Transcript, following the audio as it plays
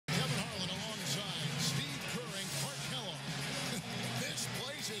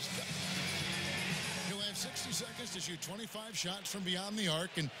has to shoot 25 shots from beyond the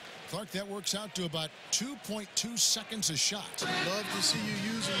arc, and Clark, that works out to about 2.2 seconds a shot. Love to see you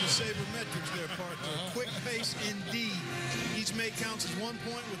using the sabermetrics there, partner. Quick pace indeed. Each make counts as 1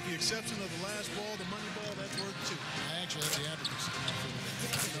 point with the exception of the last ball, the money ball, that's worth 2. I actually have the averages.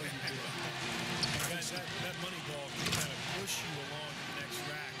 Guys, that money ball can kind of push you along to the next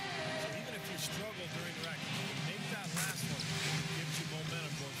rack. So even if you struggle during the rack, you can make that last one. It gives you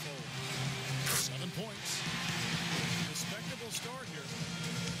momentum going forward. 7 points. Respectable start here.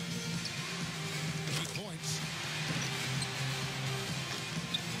 8 points.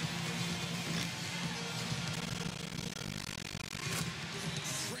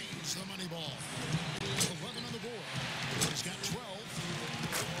 Drains the money ball. 11 on the board. He's got 12.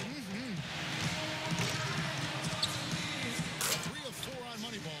 3 of 4 on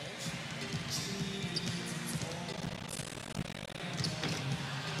money balls.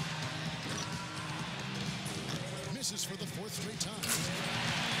 Misses for the 4th straight time.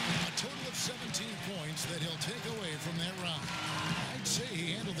 A total of 17 points that he'll take away from that round. I'd say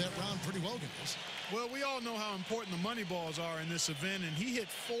he handled that round pretty well, guys. Well, we all know how important the money balls are in this event, and he hit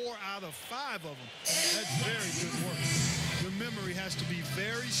 4 out of 5 of them. That's very good work. Your memory has to be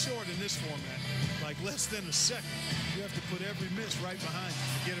very short in this format, like less than a second. You have to put every miss right behind you.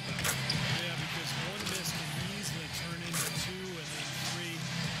 Forget about it. Yeah, because one miss can easily turn into 2 and then 3.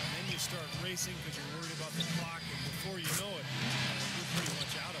 And then you start racing because you're worried about the clock, and before you know it, you're pretty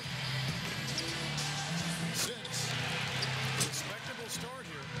much out of it. 6. Respectable start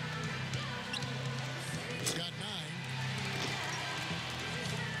here. He's got 9.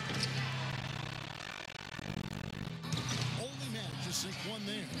 Only managed to sink 1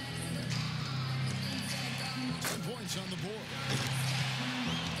 there. 10 points on the board.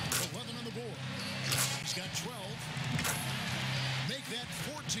 11 on the board. He's got 12. Make that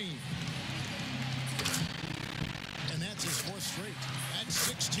 14. And that's his 4th straight. That's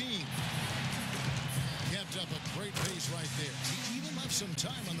 16. Kept up a great pace right there. He even left some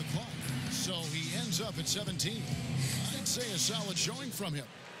time on the clock. So he ends up at 17. I'd say a solid showing from him.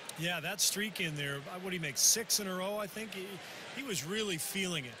 Yeah, that streak in there, what did he make, 6 in a row, I think? He was really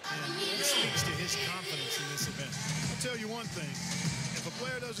feeling it. And it speaks to his confidence in this event. I'll tell you one thing. If a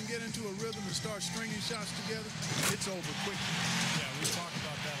player doesn't get into a rhythm and start stringing shots together, it's over quickly. Yeah, we talk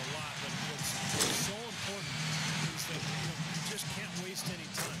about that a lot, but what's so important is that you just can't waste any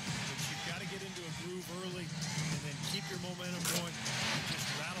time. But you've got to get into a groove early and then keep your momentum going and just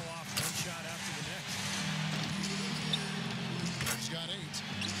rattle off one shot after the next. He's got 8.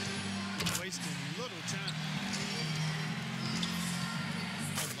 Wasting little time.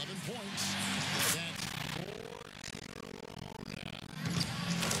 11 points. That's 4.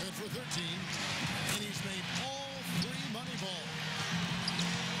 Good for 13. And he's made all 3 money ball.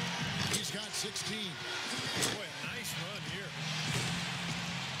 He's got 16. Boy, a nice run here.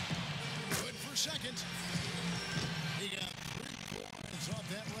 Good for 2nd. He got 3 points off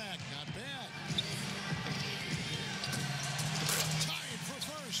that rack. Not bad. Tied for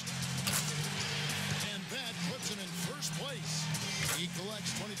 1st. And that puts him in 1st place. He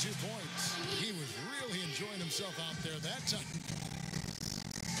collects 22 points. He was really enjoying himself out there that time.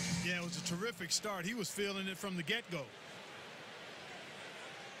 Yeah, it was a terrific start. He was feeling it from the get-go.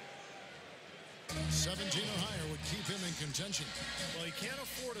 17 or higher would keep him in contention. Well, he can't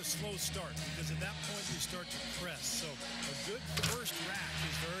afford a slow start because at that point you start to press. So a good 1st rack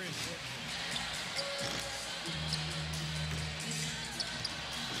is very important.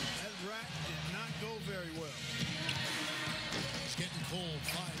 That rack did not go very well. It's getting cold.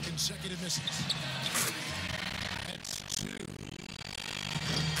 5 consecutive misses. That's 2.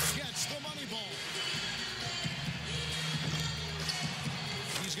 Gets the money ball.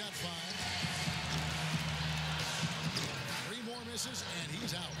 He's got 5. 3 more misses, and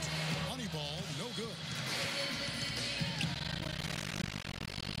he's out. Money ball, no good.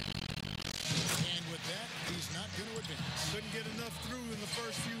 And with that, he's not going to advance. Couldn't get enough through in the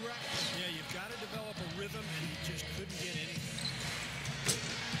first few racks. Yeah, you've got to develop a rhythm, and he just couldn't get anything.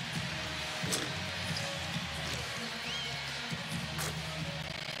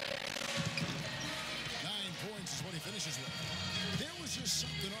 9 points is what he finishes with. There was just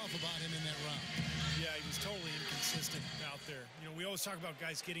something off about him in that round. Yeah, he was totally inconsistent out there. You know, we always talk about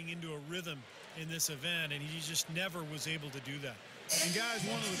guys getting into a rhythm in this event, and he just never was able to do that. And guys,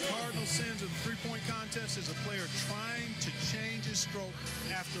 one of the cardinal sins of the three-point contest is a player trying to change his stroke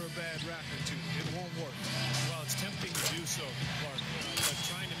after a bad rack or 2. It won't work. Well, it's tempting to do so, Clark, but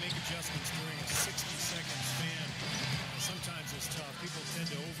trying to make adjustments during a 60-second span sometimes is tough. People tend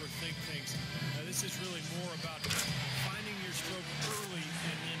to overthink things. This is really more about finding your stroke early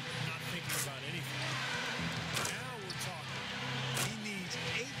and then not thinking about anything. Now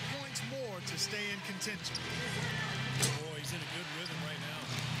contention. Boy, he's in a good rhythm right now.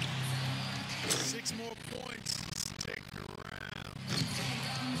 6 more points. Stick around.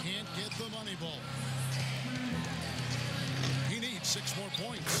 Can't get the money ball. He needs 6 more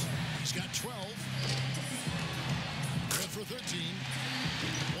points. He's got 12. Good for 13.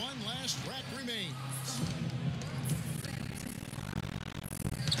 One last rack remains.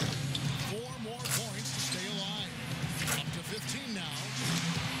 4 more points to stay alive. Up to 15 now.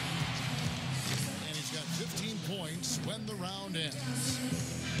 And he's got 15 points when the round ends.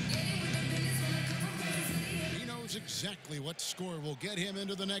 He knows exactly what score will get him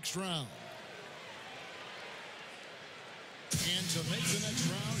into the next round. And to make the next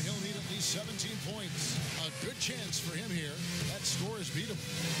round, he'll need at least 17 points. A good chance for him here. That score is beatable.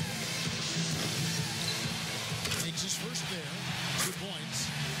 Makes his first there. 2 points.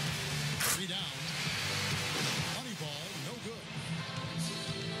 3 down. Money ball, no good.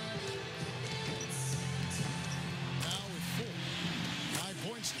 Now with 4.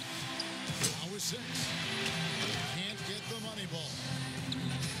 5 points now. Now with 6. Can't get the money ball.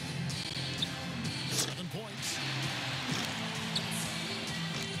 7 points.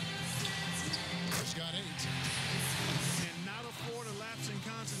 He's got 8. And not afford a lapse in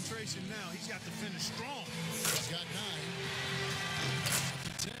concentration now. He's got to finish strong. He's got 9.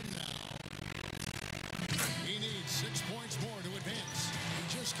 10 now. He needs 6 points more to advance.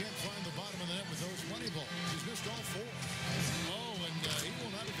 He just can't find the bottom of the net with those money balls. He's missed all 4. Oh, and he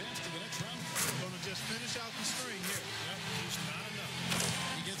will not advance to the next round. Going to just finish out the string here. Yep, just not enough.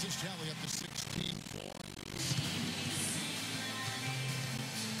 He gets his tally up to 16 points.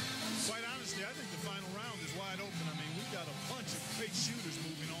 Quite honestly, I think the final round is wide open. I mean, we've got a bunch of great shooters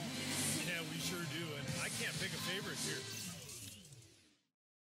moving on. Yeah, we sure do, and I can't pick a favorite here.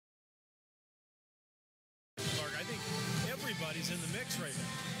 Clark, I think everybody's in the mix right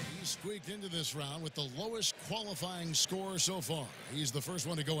now. He squeaked into this round with the lowest qualifying score so far. He's the first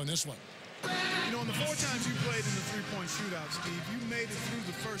one to go in this one. You know, in the 4 times you played in the three-point shootout, Steve, you made it through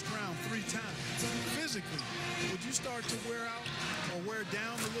the first round 3 times. Physically, would you start to wear out or wear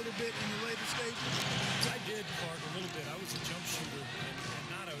down a little bit in the later stages? I did, Clark, a little bit. I was a jump shooter and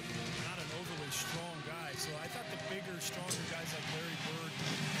not an overly strong guy. So I thought the bigger, stronger guys like Larry Bird,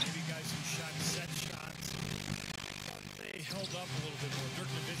 maybe guys who shot set shots, they held up a little bit more. Dirk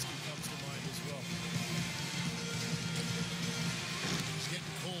Nowitzki comes to mind as well. He's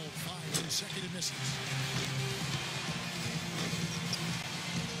getting cold. 5 consecutive misses.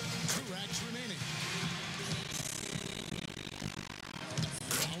 2 racks remaining.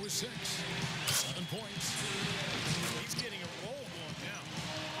 Now with 6. 7 points. He's getting a roll going now.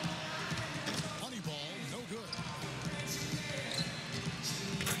 Money ball, no good.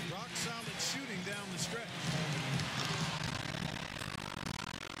 Rock solid shooting down the stretch.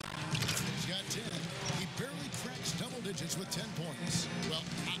 He's got 10. He barely cracks double digits with 10 points. Well,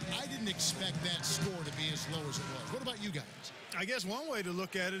 I didn't expect that score to be as low as it was. What about you guys? I guess one way to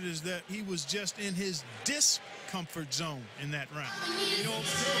look at it is that he was just in his discomfort zone in that round. You know,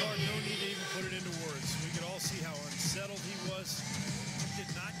 Clark, no need to even put it into words. We could all see how unsettled he was. It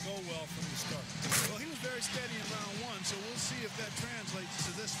did not go well from the start. Well, he was very steady in round 1, so we'll see if that translates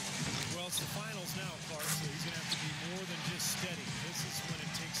to this one. Well, it's the finals now, Clark, so he's going to have to be more than just steady. This is when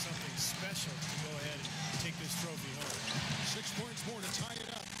it takes something special to go ahead and take this trophy home. 6 points more to tie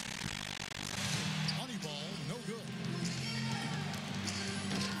it up. Money ball, no good.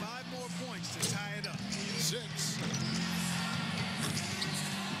 5 more points to tie it up. 6.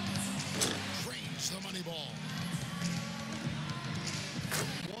 Drains the money ball.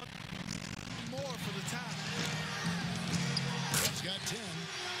 1 more for the tie. He's got 10.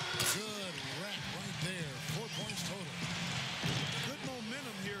 Good rack right there. 4 points total. Good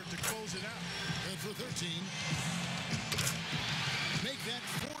momentum here to close it out. Good for 13. Make that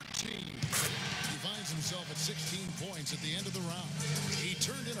 14. He finds himself at 16 points at the end of the round. He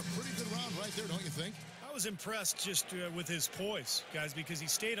turned in a pretty good round right there, don't you think? I was impressed just with his poise, guys, because he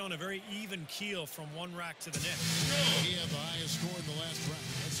stayed on a very even keel from one rack to the next. He had the highest score in the last round.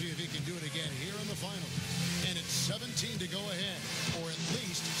 Let's see if he can do it again here in the final. And it's 17 to go ahead, or at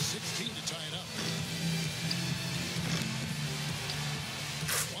least 16 to tie it up.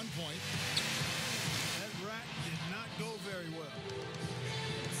 1 point. That rack did not go very well.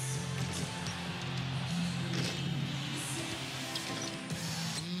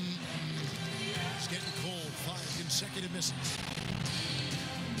 It's getting cold. 5 consecutive misses.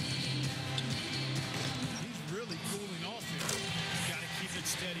 He's really cooling off here. Got to keep it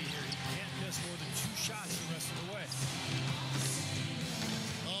steady here. He can't miss more than 2 shots the rest of the way.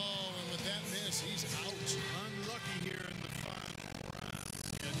 Oh, and with that miss, he's out. Unlucky here in the final round.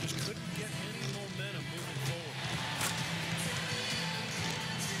 And just couldn't get any momentum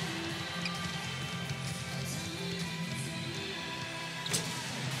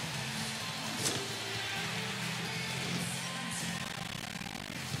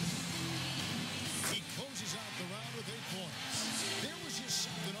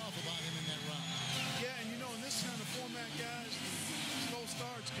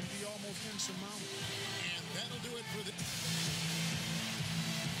almost insurmountable. And that'll do it for the...